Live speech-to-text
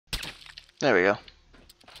There we go.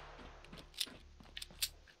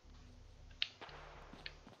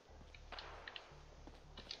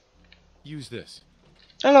 Use this.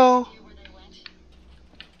 Hello.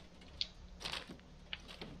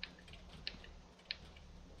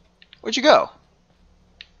 Where'd you go?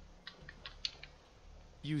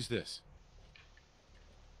 Use this.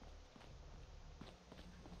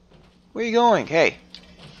 Where are you going? Hey.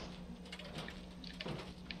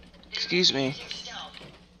 Excuse me.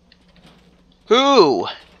 Who?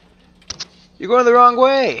 You're going the wrong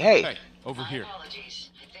way. Hey. Hey, over here. Apologies.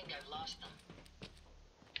 I think I've lost them.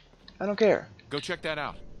 I don't care. Go check that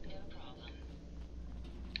out. No problem.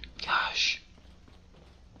 Gosh.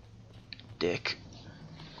 Dick.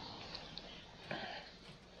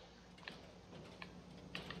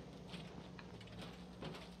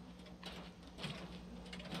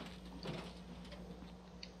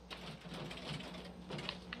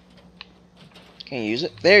 Can't use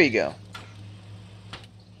it. There you go.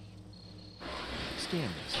 Scan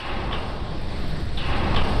this.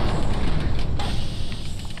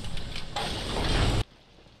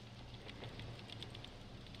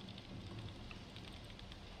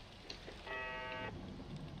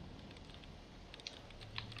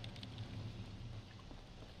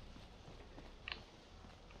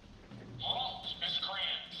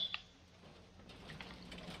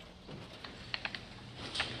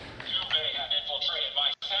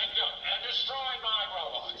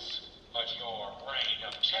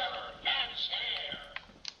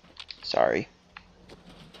 Sorry.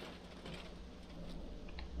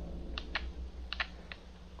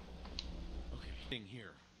 Okay. Thing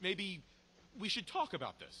here. Maybe we should talk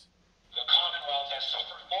about this. The Commonwealth has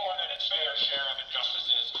suffered more than its fair share of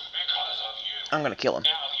injustices because of you. I'm gonna kill him.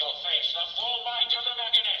 Now you'll face the full might of the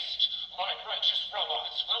Mechanist. My righteous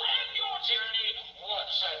robots will end your tyranny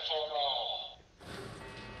once and for all.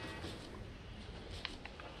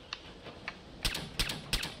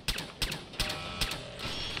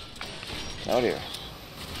 Oh dear.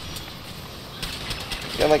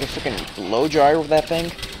 You got like a freaking blow dryer with that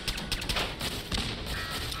thing?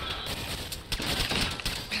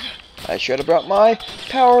 I should have brought my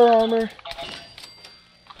power armor.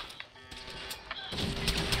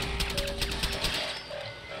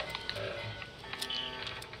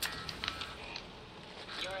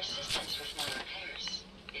 Your assistance with my repairs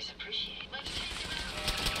is appreciated.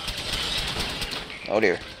 Oh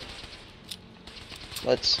dear.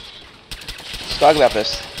 Let's talk about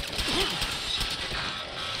this.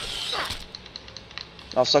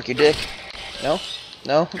 I'll suck your dick. No?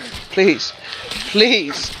 No? Please.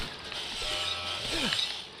 Please.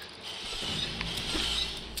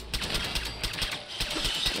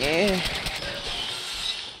 Yeah.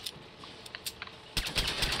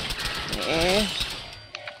 Yeah.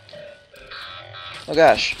 Oh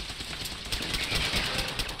gosh.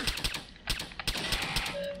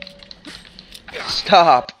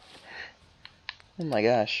 Stop. Oh my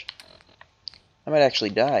gosh. I might actually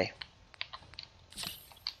die.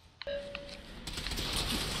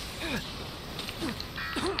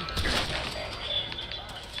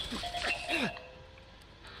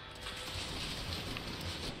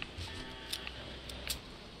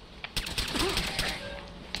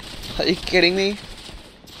 Are you kidding me?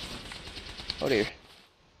 Oh dear.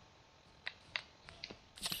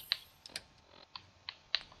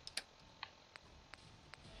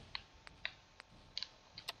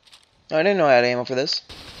 I didn't know I had ammo for this.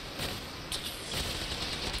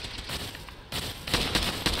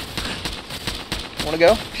 Wanna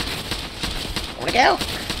go? Wanna go?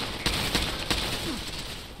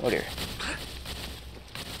 Oh dear.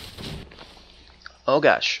 Oh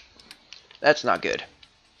gosh. That's not good.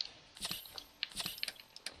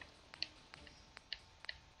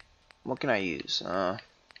 What can I use?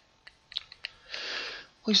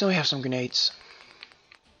 Please let me have some grenades.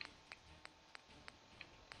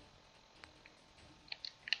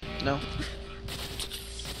 No?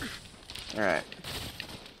 Alright.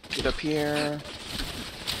 Get up here.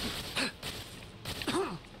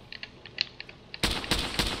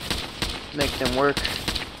 Make them work.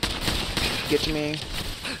 Get to me.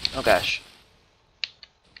 Oh gosh.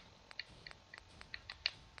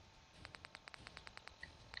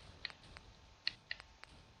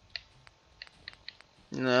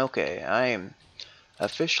 Okay, I am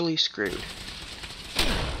officially screwed.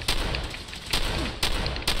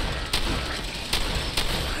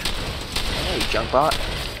 Hey, junk bot.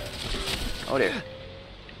 Oh dear.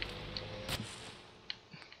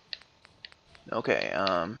 Okay,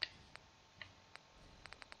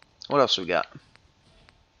 what else we got?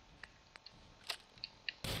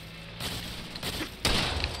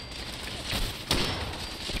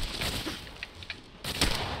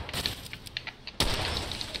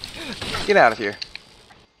 Get out of here.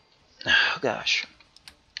 Oh, gosh.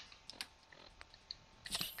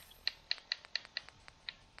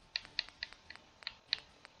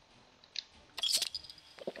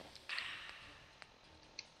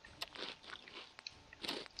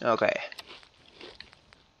 Okay.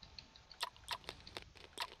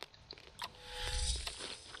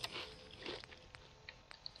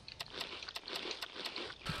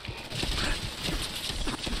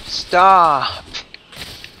 Stop!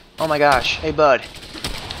 Oh my gosh. Hey, bud.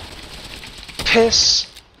 Piss!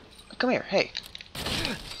 Come here. Hey.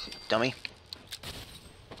 Dummy.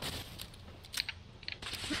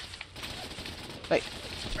 Hey.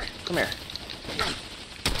 Come here.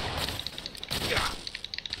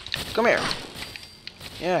 Come here.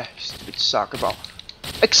 Yeah, stupid soccer ball.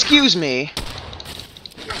 Excuse me!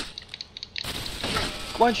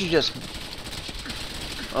 Why don't you just...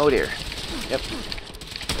 Oh dear. Yep.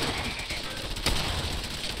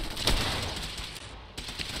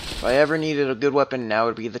 If I ever needed a good weapon, now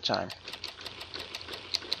would be the time.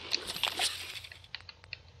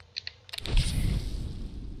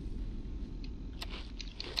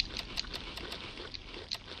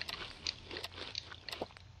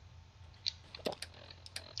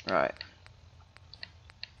 Alright.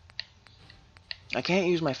 I can't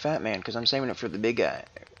use my fat man because I'm saving it for the big guy.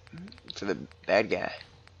 For the bad guy.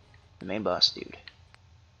 The main boss dude.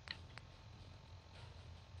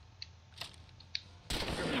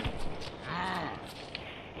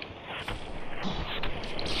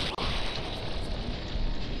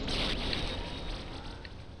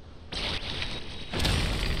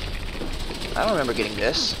 I don't remember getting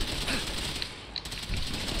this.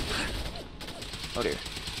 Oh dear.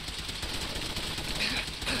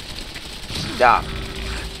 Stop.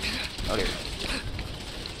 Oh dear.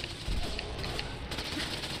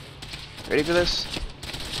 Ready for this?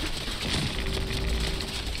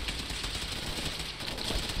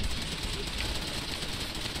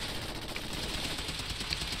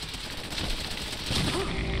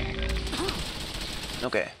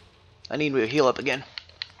 Okay. I need to heal up again.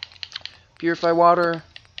 Purify water.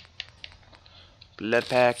 Blood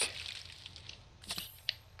pack.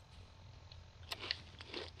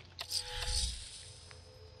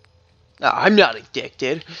 Oh, I'm not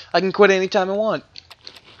addicted. I can quit anytime I want.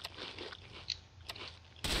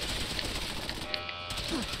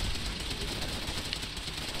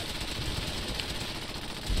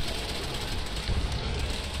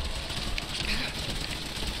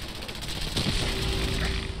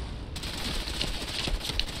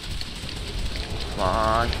 Come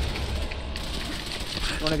on.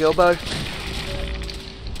 You wanna go, bud?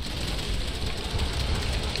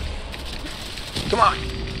 Come on.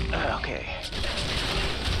 Okay.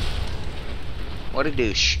 What a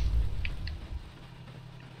douche.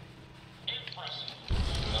 Impressive.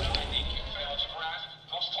 But I think you failed to grasp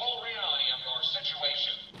the full reality of your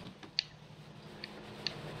situation.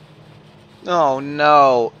 Oh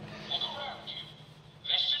no. Look around you.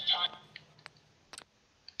 This entire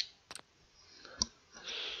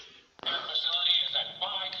facility is at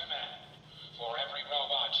my command. For every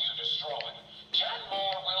robot you destroy, 10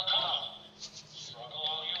 more will come. Struggle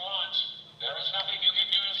all you want. There is nothing you can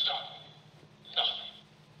do to stop me. Nothing.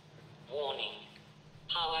 Warning.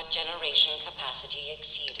 Power generation capacity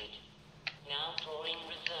exceeded. Now drawing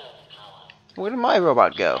reserve power. Where did my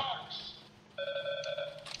robot go? Sparks.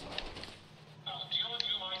 I'll deal with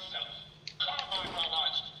you myself. Carbine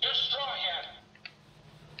robots, destroy him.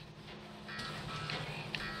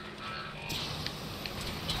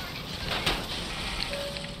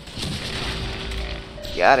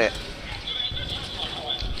 Got it.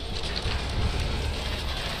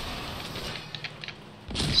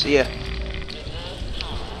 See ya. Reserve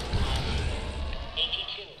power at 82%.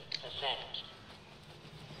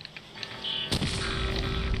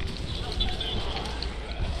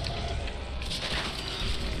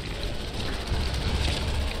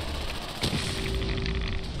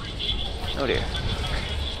 Oh dear.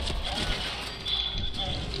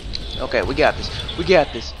 Okay, we got this. We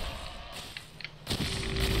got this.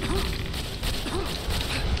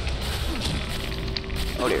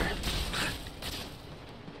 Oh dear.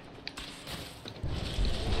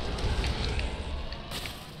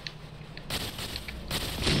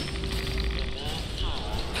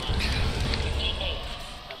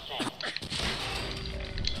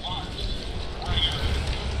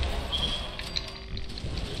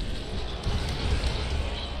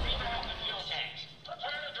 Revamp the fuel tanks.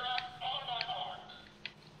 Prepare to drop on my mark.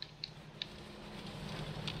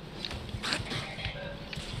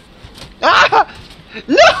 Ah!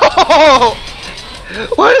 No!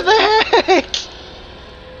 What the heck?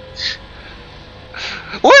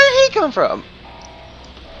 Where did he coming from?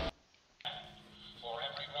 For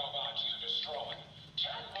every robot you destroy, 10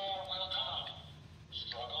 more will come.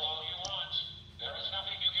 Struggle all you want. There is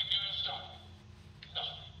nothing you can do to stop me.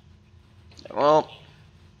 Nothing. Well,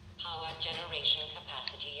 Power generation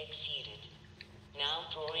capacity exceeded. Now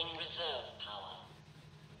drawing reserve power.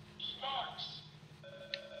 Sparks!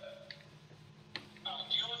 I'll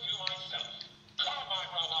deal with you myself. Carbine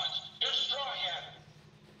robots, destroy him!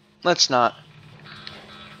 let's not.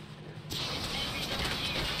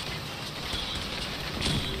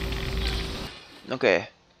 Okay.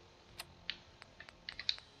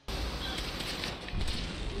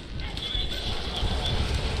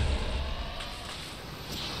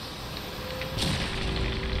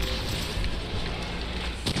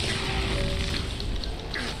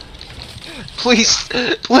 Please,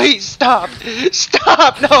 please stop!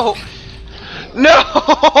 Stop! No!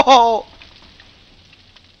 No!